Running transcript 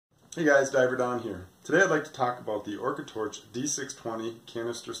Hey guys, Diver Don here. Today I'd like to talk about the OrcaTorch D620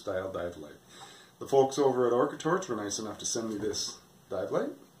 canister style dive light. The folks over at OrcaTorch were nice enough to send me this dive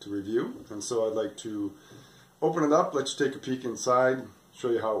light to review, and so I'd like to open it up, let you take a peek inside, show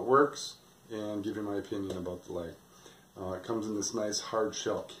you how it works, and give you my opinion about the light. It comes in this nice hard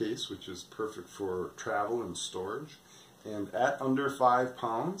shell case, which is perfect for travel and storage, and at under 5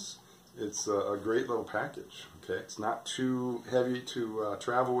 pounds, it's a great little package. Okay, it's not too heavy to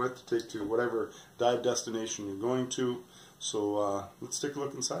travel with, to take to whatever dive destination you're going to. So let's take a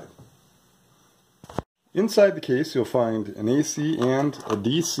look inside. Inside the case you'll find an AC and a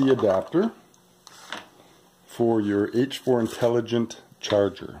DC adapter for your H4 Intelligent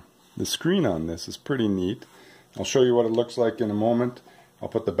charger. The screen on this is pretty neat. I'll show you what it looks like in a moment. I'll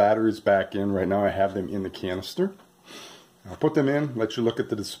put the batteries back in. Right now I have them in the canister. I'll put them in, let you look at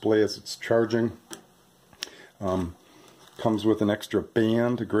the display as it's charging. Comes with an extra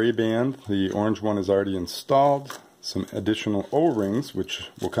band, a gray band. The orange one is already installed. Some additional O-rings, which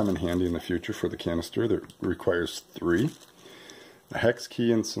will come in handy in the future for the canister. That requires 3. A hex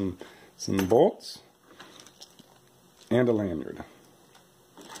key and some bolts. And a lanyard.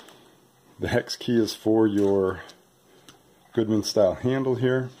 The hex key is for your Goodman style handle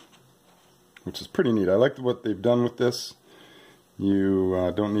here, which is pretty neat. I like what they've done with this.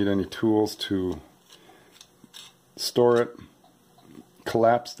 You don't need any tools to store it.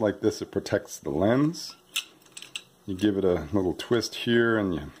 Collapsed like this, it protects the lens. You give it a little twist here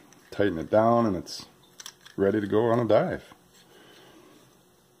and you tighten it down and it's ready to go on a dive.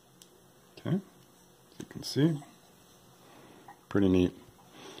 Okay, as you can see, pretty neat.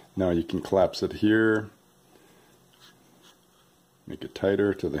 Now you can collapse it here, make it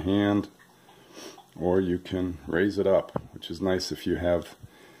tighter to the hand, or you can raise it up, which is nice if you have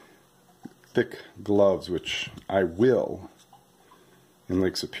thick gloves, which I will in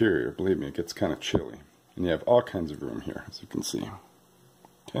Lake Superior. Believe me, it gets kind of chilly. And you have all kinds of room here, as you can see.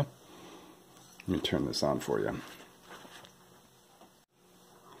 Okay, let me turn this on for you.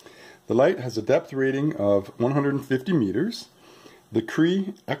 The light has a depth rating of 150 meters. The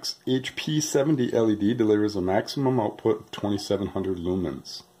Cree XHP70 LED delivers a maximum output of 2700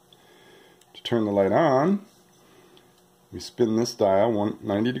 lumens. To turn the light on, we spin this dial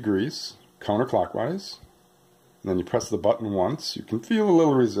 190 degrees counterclockwise, and then you press the button once. You can feel a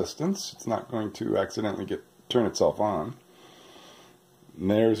little resistance. It's not going to accidentally turn itself on. And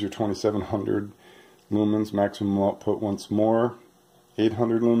there's your 2700 lumens maximum output once more.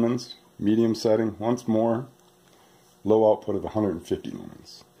 800 lumens, medium setting once more. Low output of 150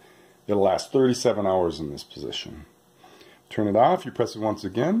 lumens. It'll last 37 hours in this position. Turn it off, you press it once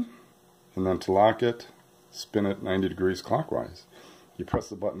again, and then to lock it, spin it 90 degrees clockwise. You press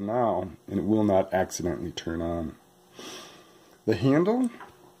the button now, and it will not accidentally turn on. The handle,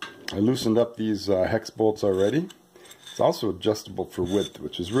 I loosened up these hex bolts already. It's also adjustable for width,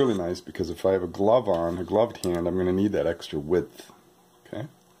 which is really nice because if I have a glove on, a gloved hand, I'm going to need that extra width. Okay?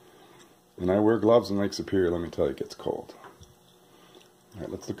 And I wear gloves in Lake Superior, let me tell you, it gets cold.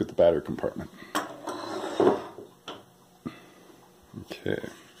 Alright, let's look at the battery compartment. Okay.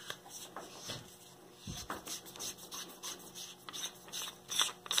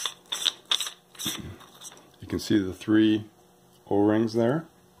 You can see the 3 O-rings there.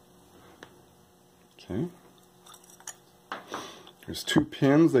 Okay. There's 2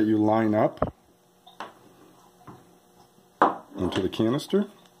 pins that you line up into the canister.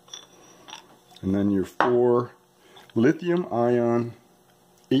 And then your 4 lithium-ion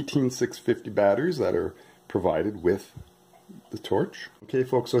 18650 batteries that are provided with the torch. Okay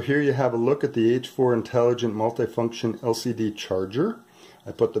folks, so here you have a look at the H4 Intelligent Multifunction LCD charger.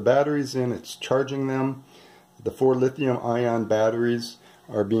 I put the batteries in, it's charging them. The 4 lithium-ion batteries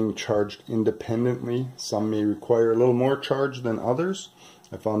are being charged independently. Some may require a little more charge than others.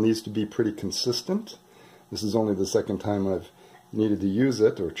 I found these to be pretty consistent. This is only the second time I've needed to use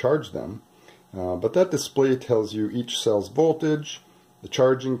it or charge them. But that display tells you each cell's voltage, the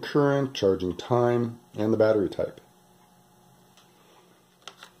charging current, charging time, and the battery type.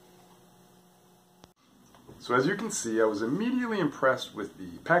 So as you can see, I was immediately impressed with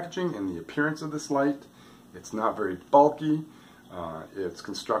the packaging and the appearance of this light. It's not very bulky. It's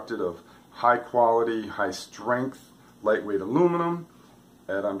constructed of high quality, high strength, lightweight aluminum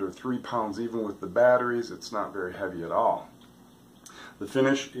at under 3 pounds even with the batteries. It's not very heavy at all. The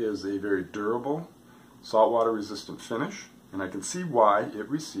finish is a very durable, saltwater resistant finish, and I can see why it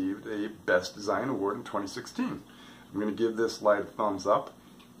received a Best Design Award in 2016. I'm going to give this light a thumbs up.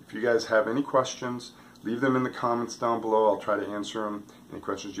 If you guys have any questions, leave them in the comments down below. I'll try to answer them. Any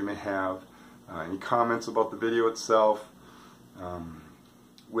questions you may have. Any comments about the video itself.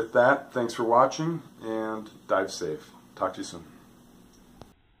 with that, thanks for watching, and dive safe. Talk to you soon.